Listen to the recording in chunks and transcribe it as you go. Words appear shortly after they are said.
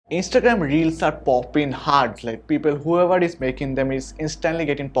Instagram reels are popping hard. Like people, whoever is making them is instantly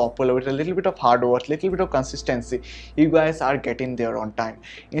getting popular with a little bit of hard work, little bit of consistency. You guys are getting there on time.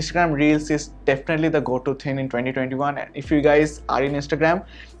 Instagram reels is definitely the go-to thing in 2021. And if you guys are in Instagram,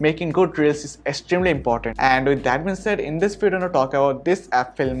 making good reels is extremely important. And with that being said, in this video, I'm going to talk about this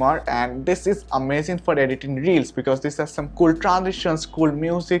app Filmr, and this is amazing for editing reels because this has some cool transitions, cool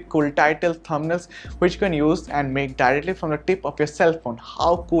music, cool titles, thumbnails, which you can use and make directly from the tip of your cell phone.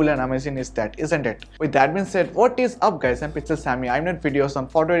 How cool and amazing is that, isn't it? With that being said, what is up guys, I'm Pixel Sammy. I make videos on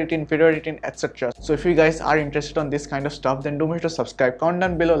photo editing, video editing, etc. So if you guys are interested on this kind of stuff, then do make sure to subscribe, comment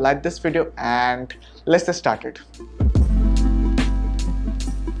down below, like this video, and let's get started.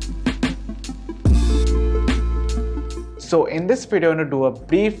 So in this video, I'm going to do a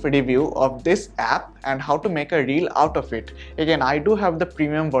brief review of this app and how to make a reel out of it. Again, I do have the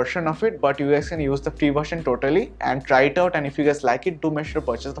premium version of it, but you guys can use the free version totally and try it out. And if you guys like it, do make sure to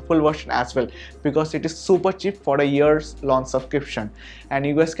purchase the full version as well because it is super cheap for a year's long subscription. And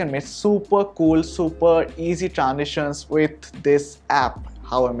you guys can make super cool, super easy transitions with this app.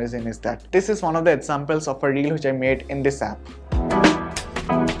 How amazing is that? This is one of the examples of a reel which I made in this app.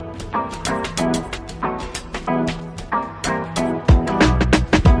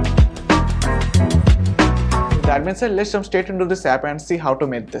 That being said, let's jump straight into this app and see how to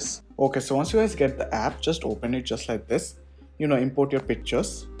make this. Okay, so once you guys get the app, just open it just like this. Import your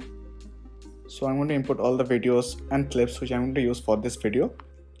pictures. So I'm going to input all the videos and clips which I'm going to use for this video.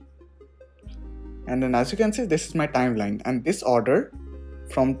 And then as you can see, this is my timeline, and this order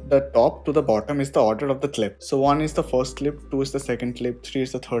from the top to the bottom is the order of the clip. So 1 is the first clip, 2 is the second clip, 3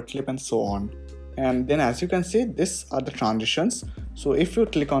 is the third clip, and so on. And then as you can see, these are the transitions. So if you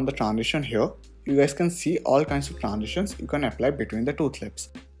click on the transition here, you guys can see all kinds of transitions you can apply between the two clips.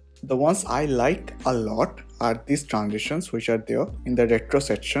 The ones I like a lot are these transitions which are there in the retro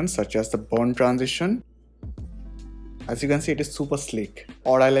section, such as the burn transition. As you can see, it is super sleek.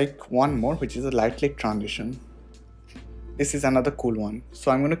 Or I like one more, which is a light click transition. This is another cool one. So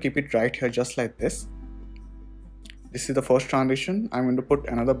I'm going to keep it right here just like this. This is the first transition. I'm going to put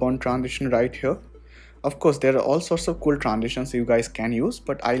another burn transition right here. Of course, there are all sorts of cool transitions you guys can use,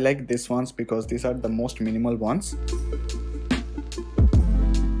 but I like these ones because these are the most minimal ones.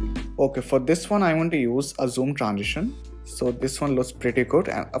 Okay, for this one, I want to use a zoom transition. So this one looks pretty good.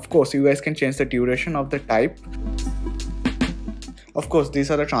 And of course, you guys can change the duration of the type. Of course,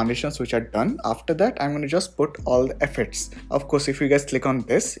 these are the transitions which are done. After that, I'm going to just put all the effects. Of course, if you guys click on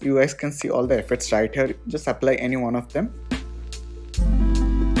this, you guys can see all the effects right here. Just apply any one of them.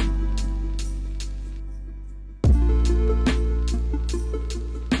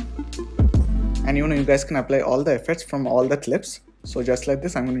 And you guys can apply all the effects from all the clips. So just like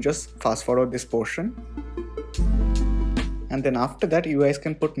this, I'm going to just fast forward this portion. And then after that, you guys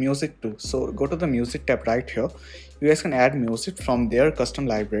can put music too. So go to the music tab right here. You guys can add music from their custom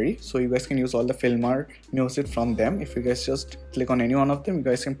library. So you guys can use all the Filmr music from them. If you guys just click on any one of them, you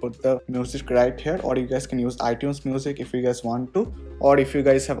guys can put the music right here. Or you guys can use iTunes music if you guys want to. Or if you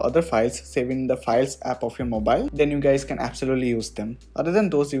guys have other files saved in the files app of your mobile, then you guys can absolutely use them. Other than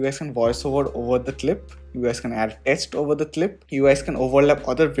those, you guys can voice over the clip. You guys can add text over the clip. You guys can overlap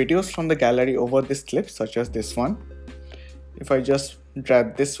other videos from the gallery over this clip, such as this one. If I just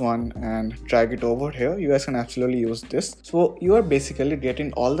drag this one and drag it over here, you guys can absolutely use this. So you are basically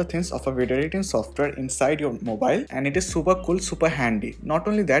getting all the things of a video editing software inside your mobile, and it is super cool, super handy. Not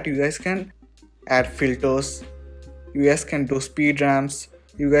only that, you guys can add filters, you guys can do speed ramps,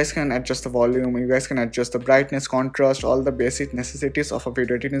 you guys can adjust the volume, you guys can adjust the brightness, contrast, all the basic necessities of a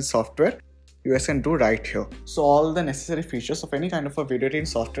video editing software you guys can do right here. So all the necessary features of any kind of a video editing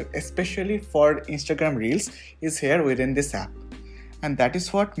software, especially for Instagram Reels, is here within this app. And that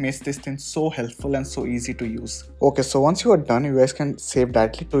is what makes this thing so helpful and so easy to use. Okay, so once you are done, you guys can save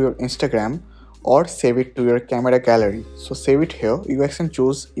directly to your Instagram or save it to your camera gallery. So save it here. You guys can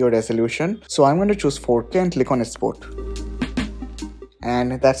choose your resolution. So I'm going to choose 4K and click on export.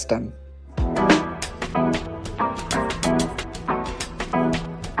 And that's done.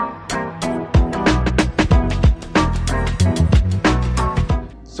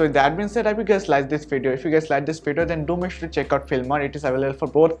 So with that being said, I hope you guys like this video. If you guys like this video, then do make sure to check out Filmr. It is available for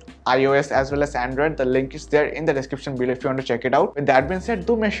both iOS as well as Android. The link is there in the description below if you want to check it out. With that being said,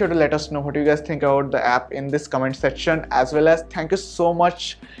 do make sure to let us know what you guys think about the app in this comment section, as well as thank you so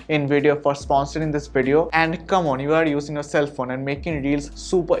much InVideo for sponsoring this video. And come on, you are using your cell phone and making reels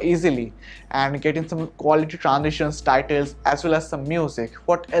super easily and getting some quality transitions, titles, as well as some music.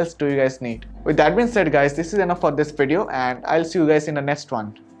 What else do you guys need? With that being said guys, this is enough for this video, and I'll see you guys in the next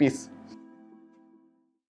one. Peace.